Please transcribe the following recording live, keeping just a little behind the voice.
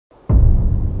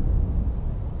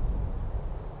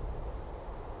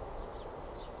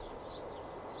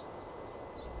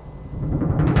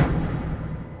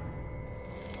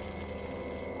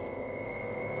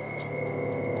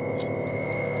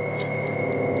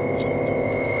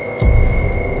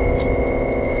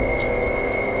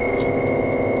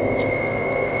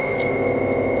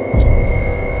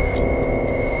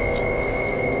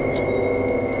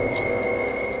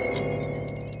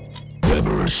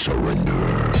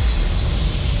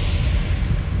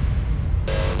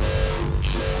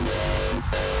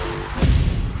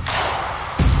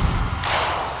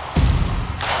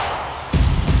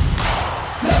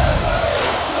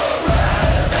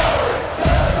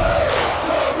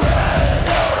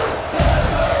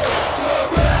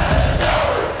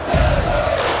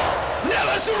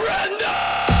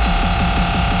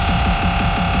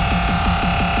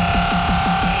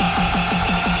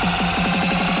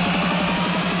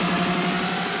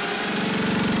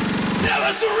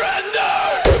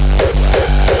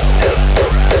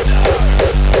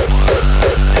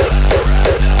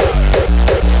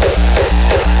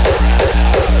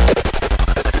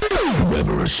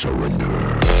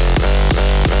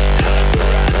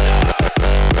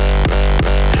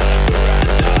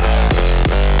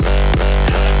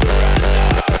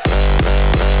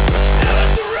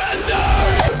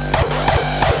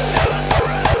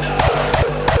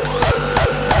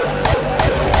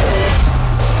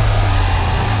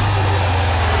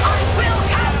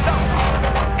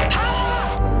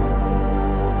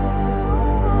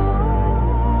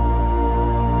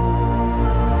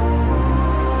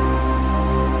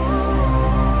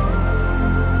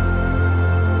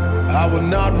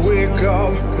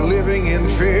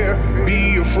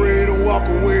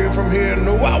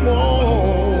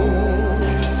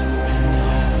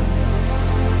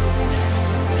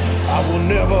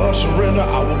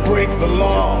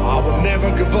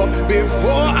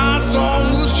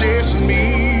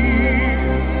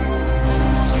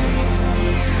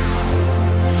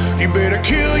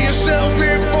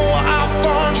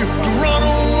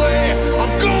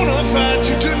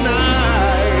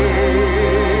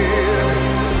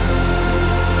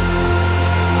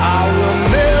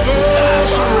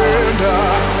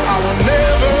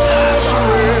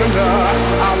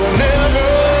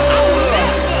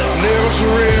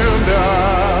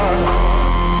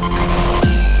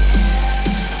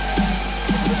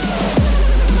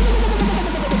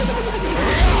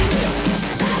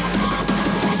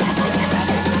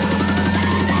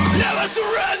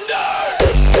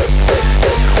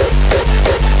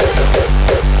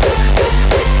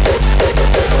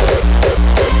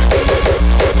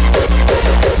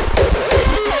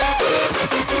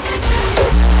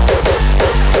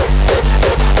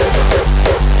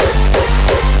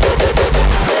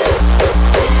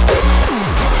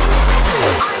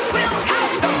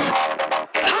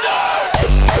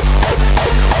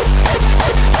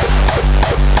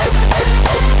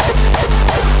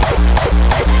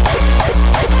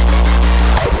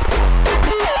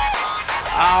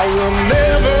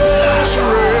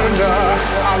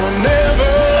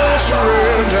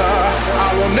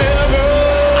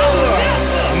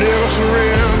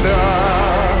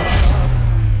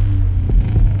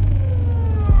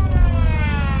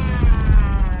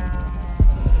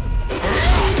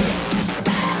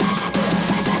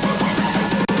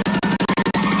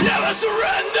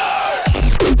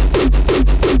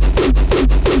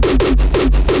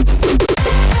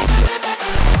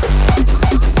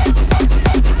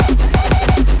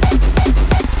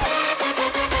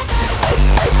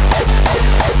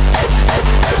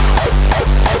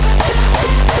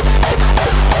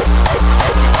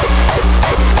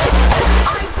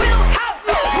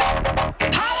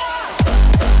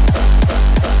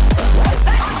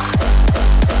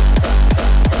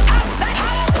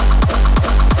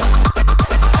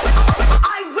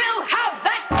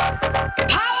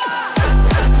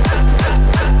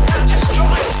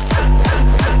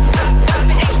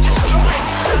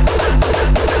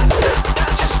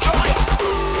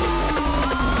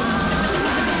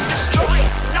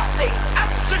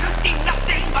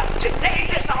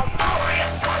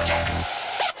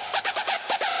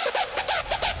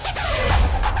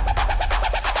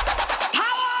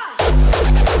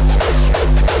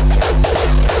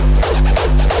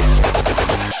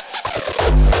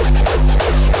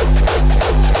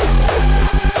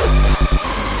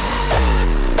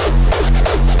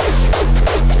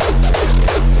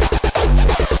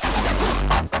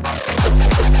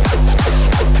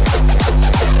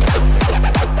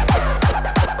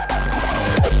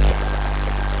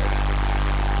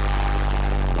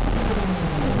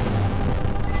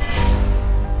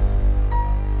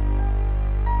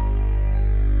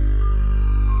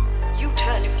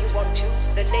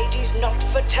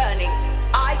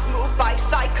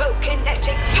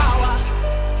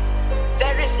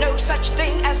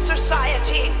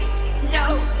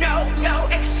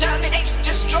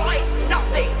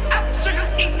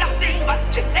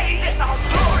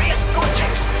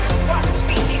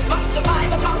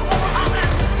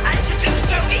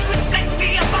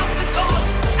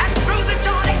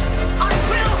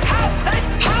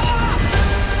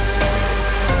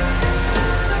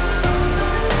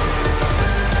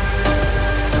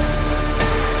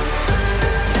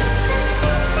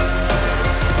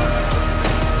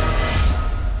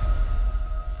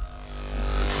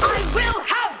I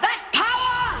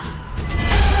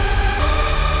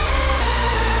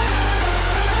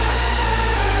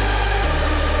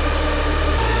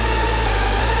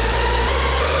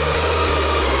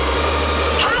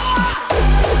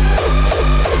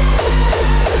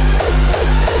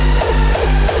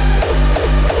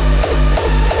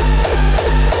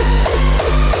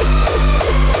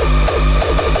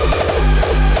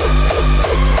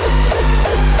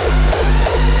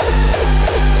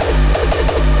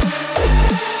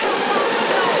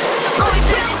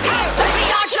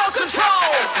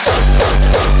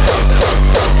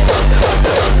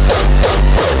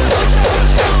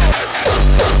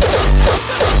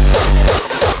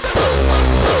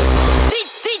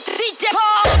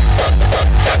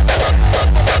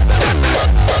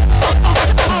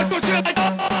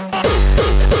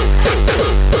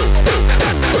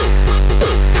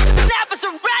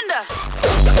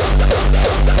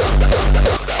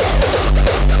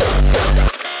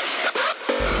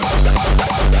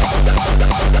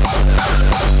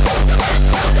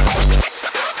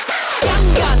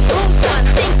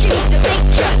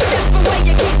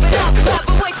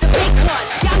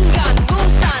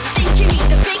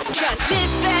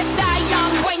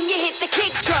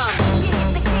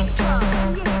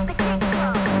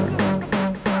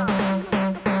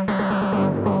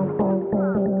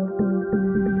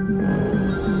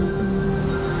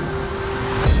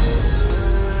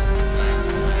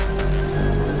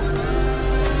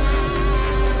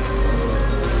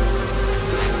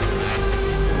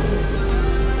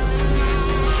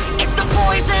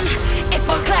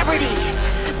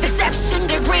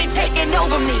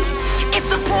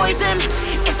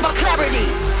clarity.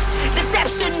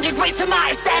 Deception degrades to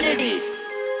my sanity.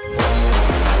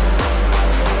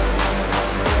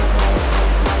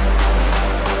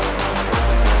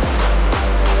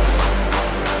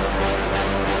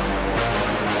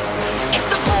 It's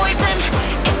the poison,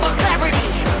 it's for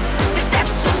clarity.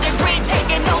 Deception degrade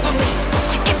taking over me.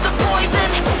 It's the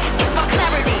poison, it's for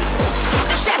clarity.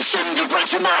 Deception degrade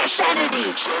to my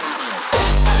sanity.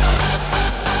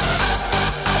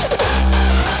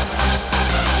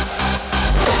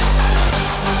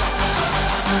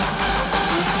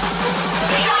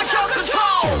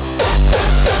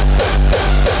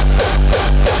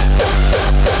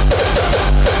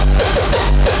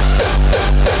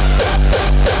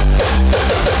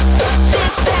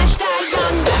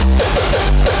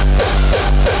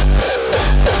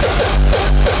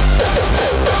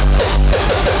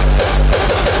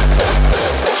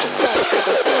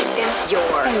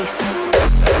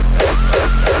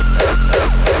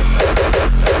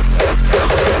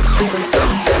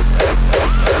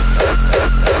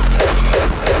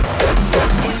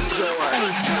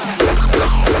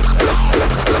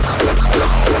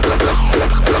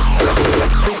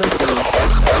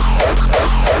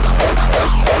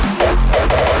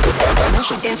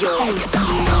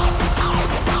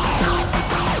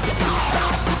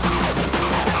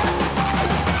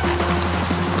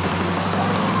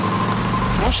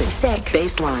 Sick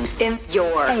baselines in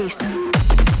your face.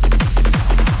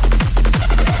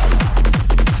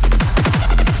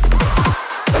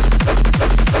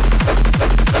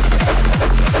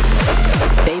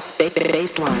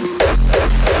 Baselines.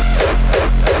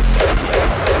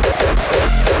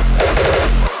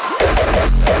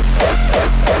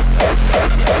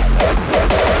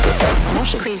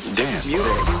 Smoshing crazy dance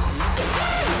music.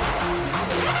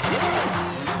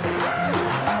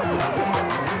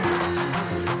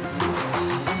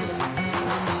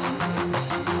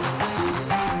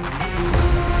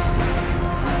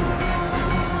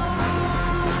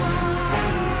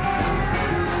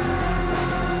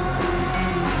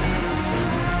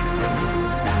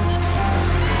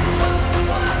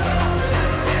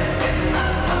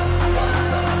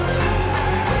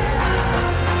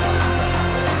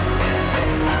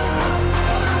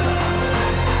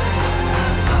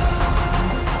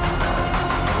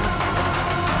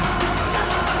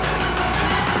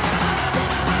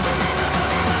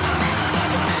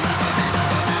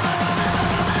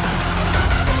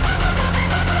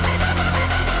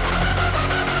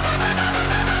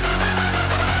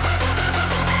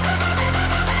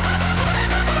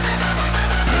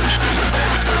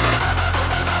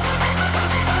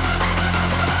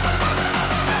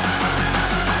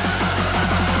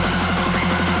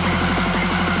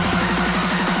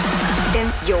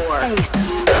 Your face.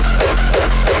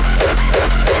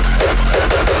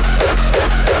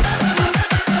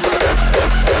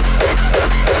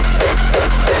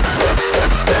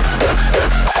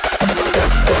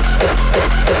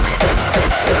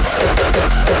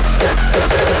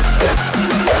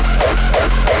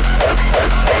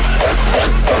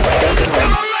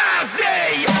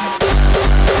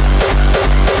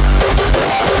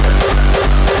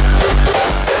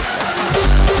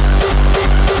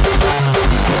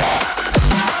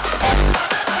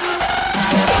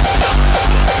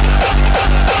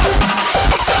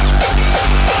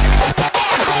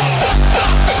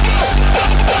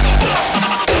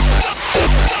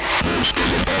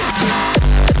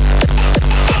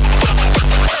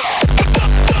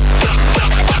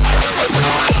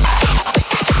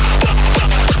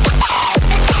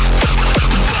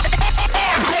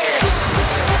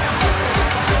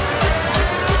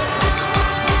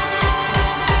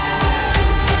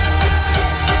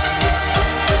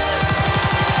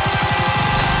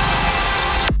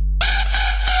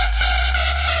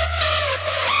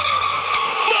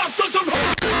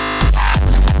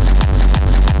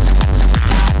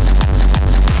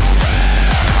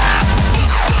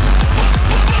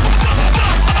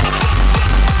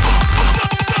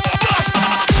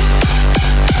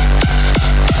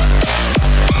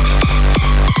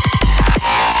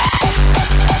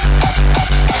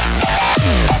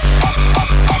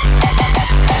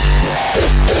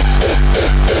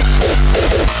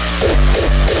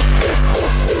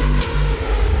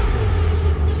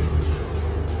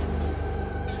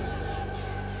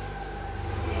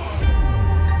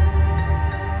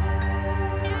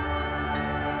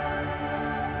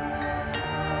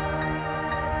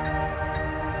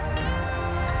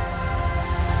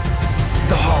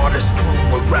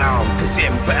 ground is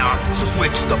inbound, so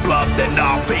switch the blood in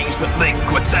our veins with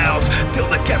liquid sounds till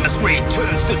the chemistry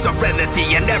turns to serenity,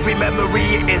 and every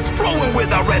memory is flowing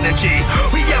with our energy.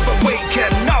 We have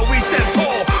awakened, now we stand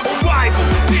tall.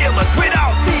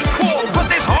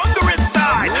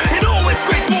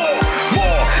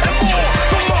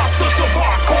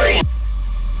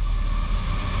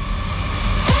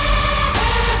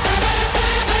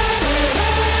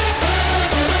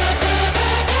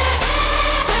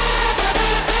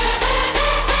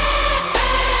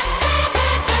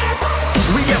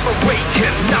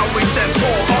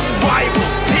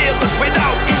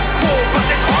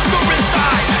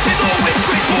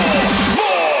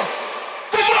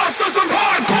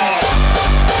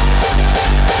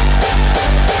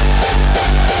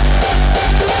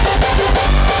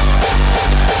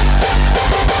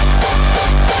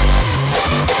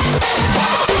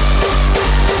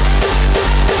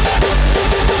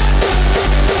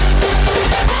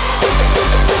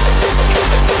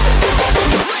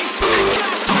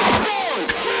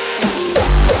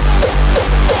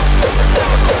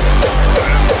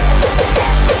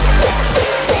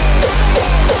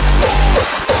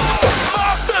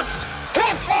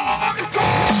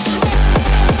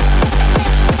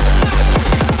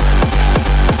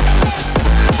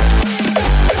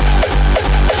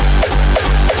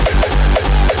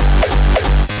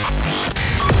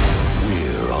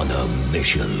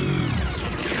 mission.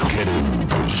 Get in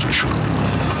position.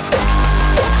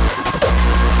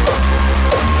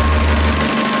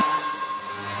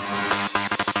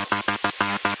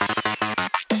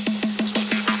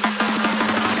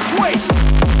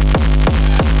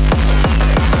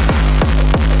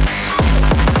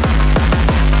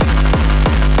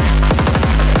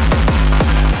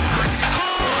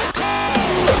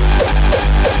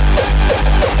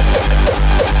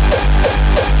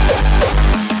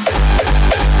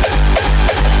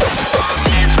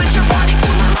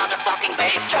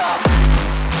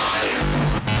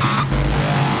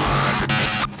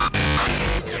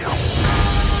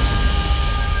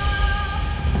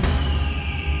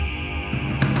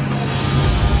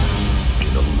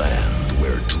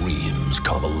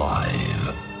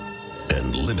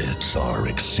 Are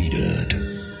exceeded.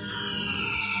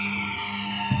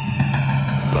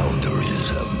 Boundaries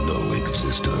have no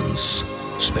existence.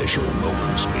 Special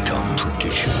moments become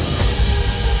tradition.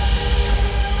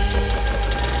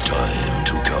 Time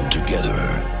to come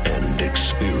together and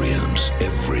experience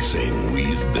everything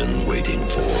we've been waiting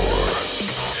for.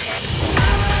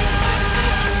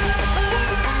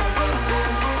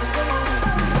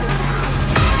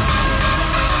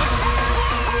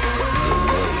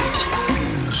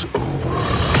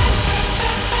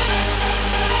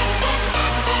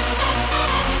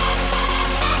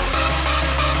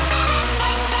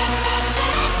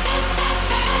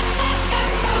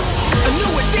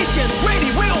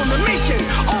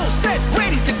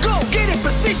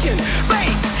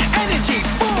 Base, energy,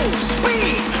 full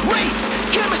speed, race,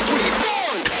 chemistry,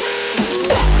 born.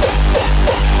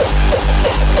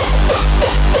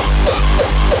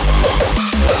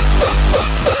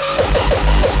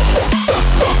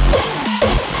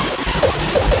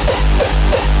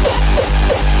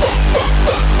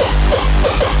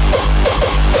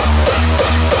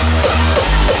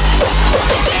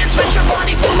 Dance with your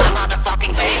body to my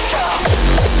motherfucking bass drum.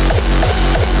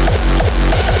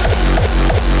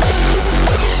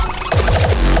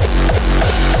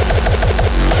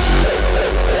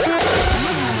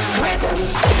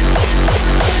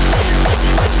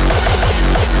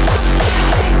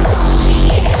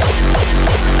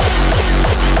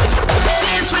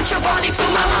 Your body to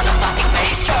my motherfucking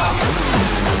bass drum.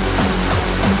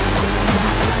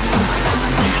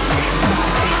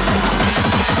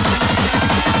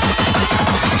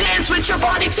 Dance with your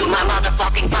body to my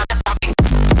motherfucking bass drum.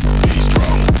 Bass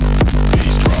drum.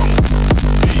 Bass drum.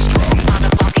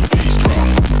 Motherfucking bass drum.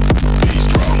 Bass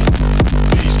drum.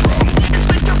 Bass drum. Dance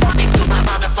with your body to my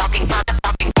motherfucking bass drum.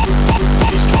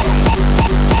 Bass drum.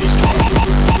 Bass drum.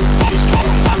 Bass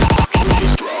drum. Motherfucking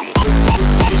bass drum.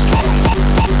 Bass drum.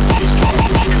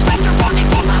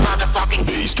 Dance with your body to my motherfucking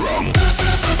bass drum.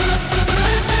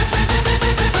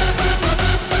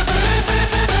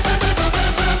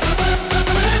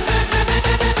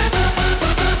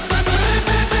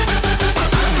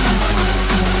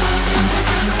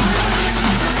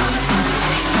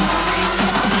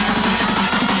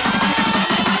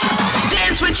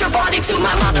 Dance with your body to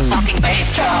my motherfucking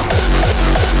bass drum.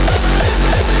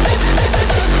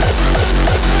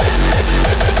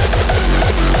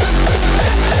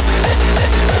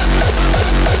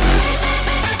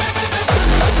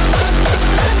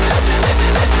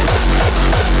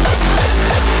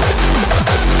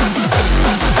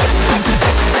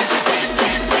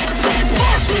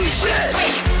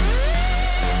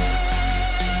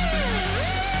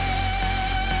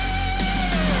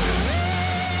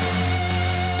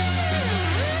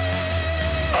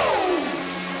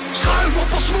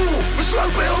 We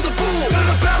slopen heel de boel. De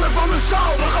rebellen van de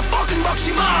zaal, we gaan fucking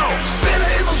maximaal.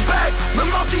 Pillen in ons bek, mijn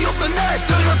mattie op mijn nek.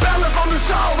 De rebellen van de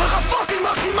zaal, we gaan fucking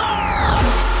maximaal.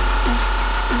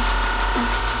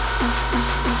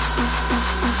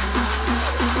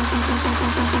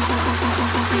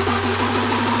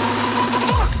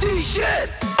 Fuck die shit.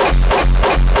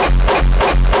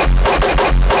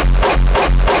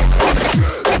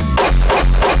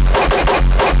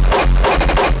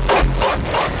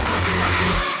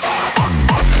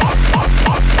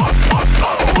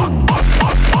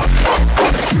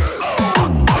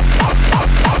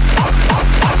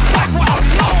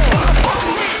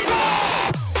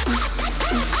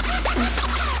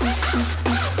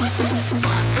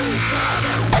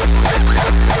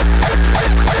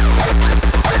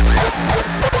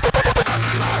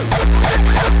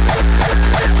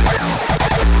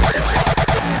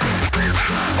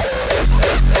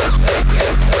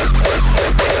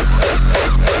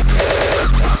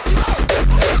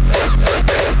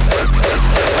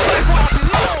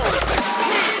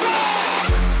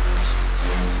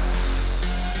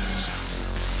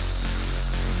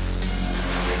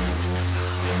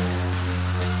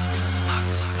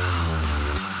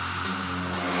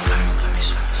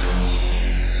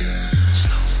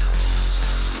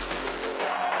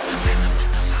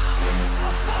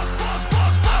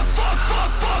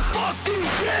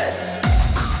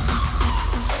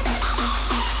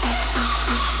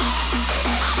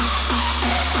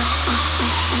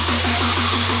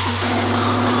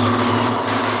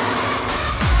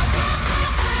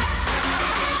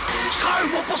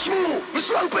 We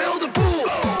slopen heel de boel.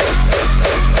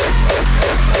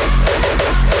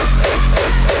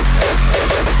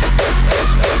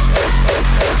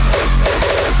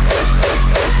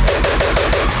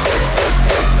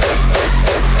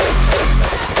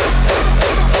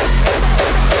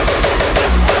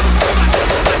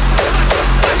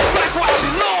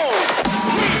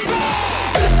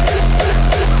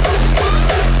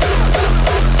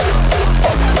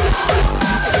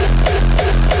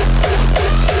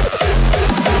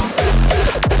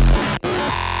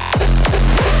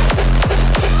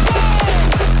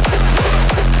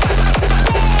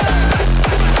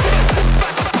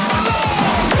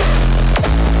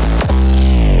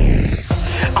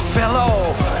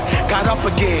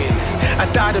 Again, I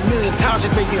died a million times,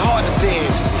 it made me harder then.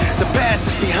 The past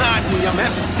is behind me, I'm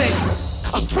heaven sent.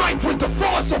 I strike with the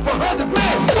force of 100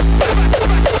 men.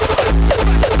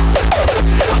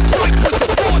 I strike with the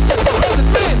force of 100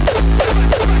 men.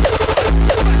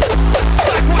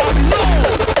 Back where I belong.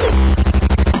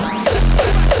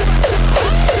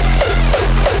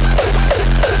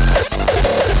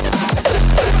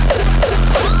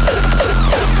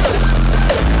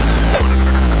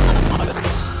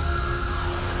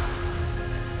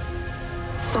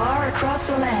 Across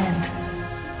the land,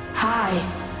 high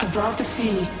above the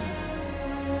sea,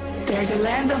 there's a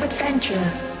land of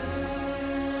adventure,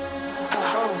 a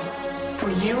home for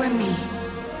you and me.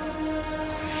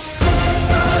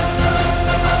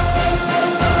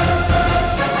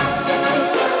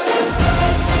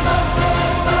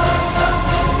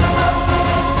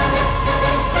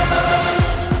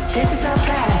 This is our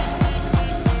path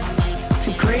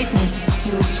to greatness.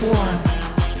 You sworn.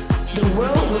 The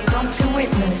world will come to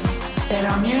witness that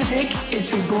our music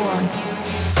is reborn.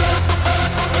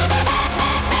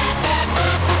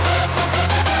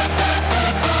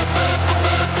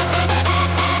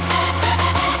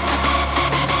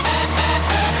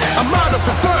 I'm out of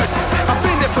the dirt, I've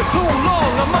been there for too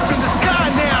long. I'm up in the sky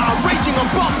now, I'm raging on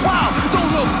buck wild.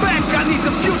 Don't look back, I need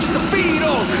the future to feed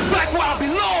on. Back where I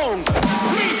belong,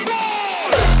 reborn!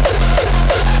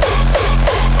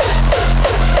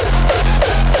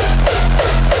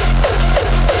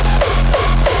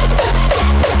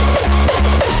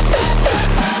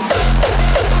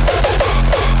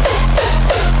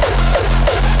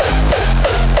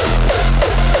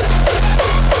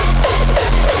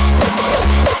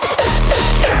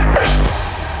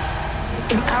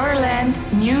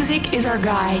 Music is our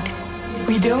guide.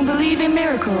 We don't believe in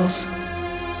miracles.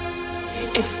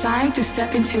 It's time to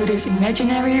step into this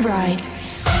imaginary ride.